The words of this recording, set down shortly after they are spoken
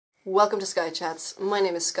Welcome to Sky Chats. My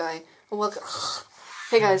name is Sky, and welcome.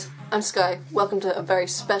 Hey guys, I'm Sky. Welcome to a very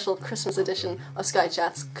special Christmas edition of Sky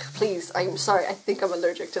Chats. Please, I'm sorry, I think I'm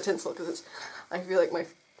allergic to tinsel because I feel like my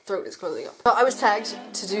throat is closing up. So I was tagged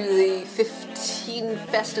to do the 15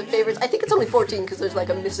 festive favorites. I think it's only 14 because there's like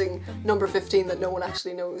a missing number 15 that no one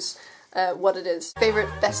actually knows what it is. Favorite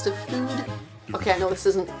festive food? Okay, I know this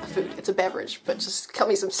isn't a food, it's a beverage, but just cut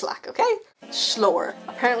me some slack, okay? Schlor.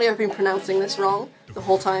 Apparently I've been pronouncing this wrong the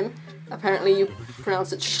whole time. Apparently you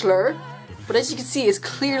pronounce it schlur, but as you can see it's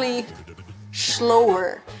clearly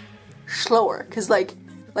schlower. Schlower, because like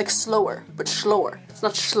slower, but schlower. It's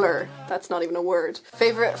not schlur, that's not even a word.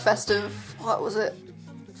 Favorite festive, what was it?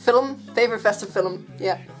 Film? Favorite festive film,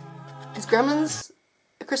 yeah. Is Gremlins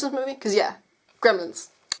a Christmas movie? Because yeah, Gremlins.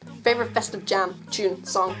 Favorite festive jam, tune,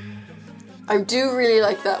 song. I do really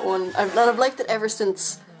like that one. I've liked it ever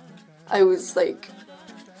since I was like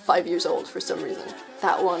 5 years old for some reason.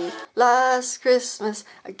 That one. Last Christmas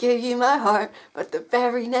I gave you my heart, but the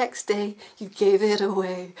very next day you gave it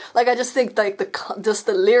away. Like I just think like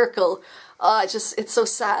the lyrical, it's so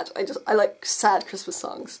sad. I like sad Christmas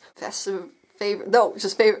songs. Festive favorite, no,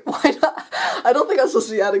 just favorite. Why not? I don't think I'm supposed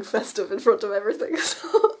to be adding festive in front of everything.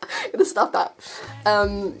 So I'm gonna stop that.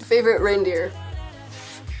 Favorite reindeer.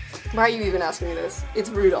 Why are you even asking me this? It's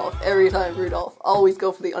Rudolph. Every time Rudolph. Always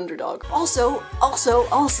go for the underdog. Also,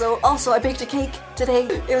 I baked a cake today.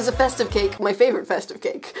 It was a festive cake. My favorite festive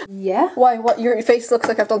cake. Yeah? Why? What? Your face looks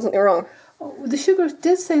like I've done something wrong. Oh, the sugar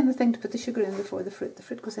did say in the thing to put the sugar in before the fruit. The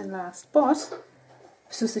fruit goes in last. But,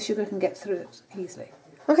 so the sugar can get through it easily.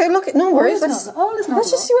 Okay, look, no worries. Let's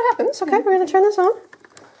just see what happens. Okay, we're gonna turn this on.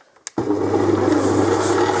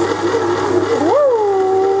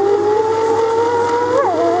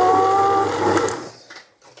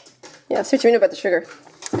 Yeah, see what you mean about the sugar.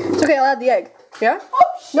 It's okay, I'll add the egg. Yeah? Oh,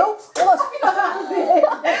 shit. No?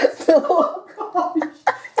 Oh, gosh.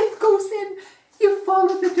 It goes in. You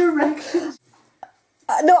follow the directions.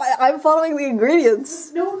 No, I'm following the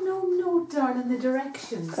ingredients. No, darling, the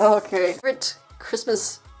directions. Okay. Favorite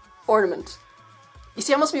Christmas ornament. You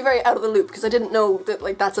see, I must be very out of the loop because I didn't know that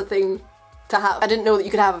like that's a thing to have. I didn't know that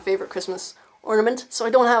you could have a favorite Christmas ornament, so I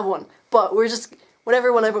don't have one. But we're just,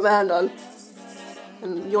 whatever one I put my hand on.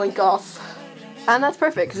 And yoink off. And that's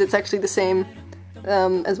perfect because it's actually the same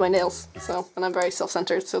as my nails. So, and I'm very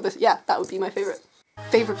self-centered, so this, yeah, that would be my favorite.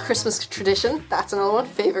 Favorite Christmas tradition, that's another one.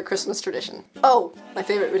 Favorite Christmas tradition. Oh, my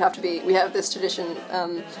favorite would have to be, we have this tradition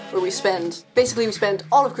where we spend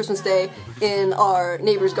all of Christmas Day in our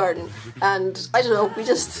neighbour's garden. And I don't know, we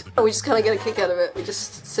just kind of get a kick out of it. We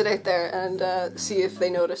just sit out there and see if they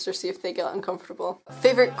notice or see if they get uncomfortable.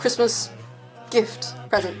 Favorite Christmas gift,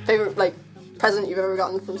 present, favorite like present you've ever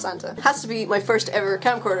gotten from Santa. Has to be my first ever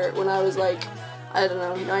camcorder when I was like, I don't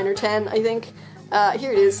know, 9 or 10 I think.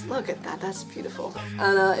 Here it is, look at that, that's beautiful.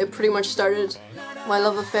 And it pretty much started my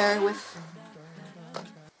love affair with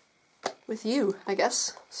you, I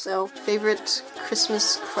guess. So, favorite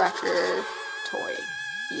Christmas cracker toy.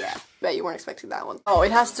 Yeah, bet you weren't expecting that one. Oh,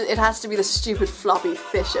 it has to be the stupid floppy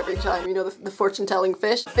fish every time, you know, the fortune-telling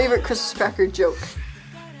fish. Favorite Christmas cracker joke.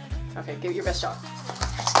 Okay, give it your best shot.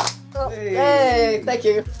 Oh, hey, thank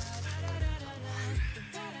you.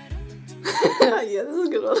 Yeah, this is a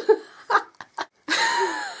good one.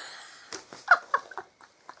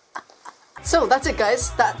 So that's it,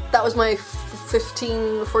 guys. That was my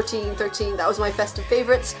 15, 14, 13. That was my festive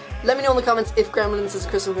favorites. Let me know in the comments if Gremlins is a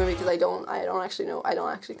Christmas movie because I don't actually know. I don't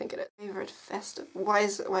actually think it is. Favorite festive. Why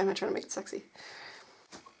am I trying to make it sexy?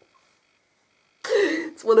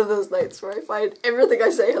 It's one of those nights where I find everything I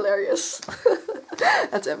say hilarious.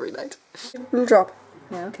 That's every night. Little drop.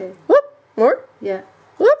 Yeah, okay. Whoop. More? Yeah.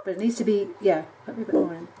 Whoop. But it needs to be, yeah, let me put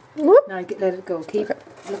more in. Whoop. Now let it go. Keep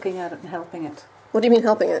looking at it and helping it. What do you mean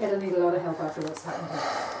helping it? It'll need a lot of help after what's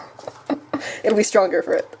happened. It'll be stronger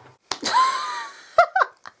for it.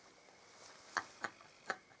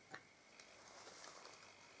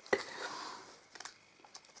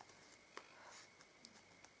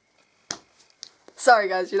 Sorry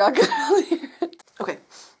guys, you're not gonna hear it. Okay.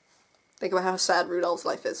 Think about how sad Rudolph's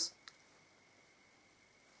life is.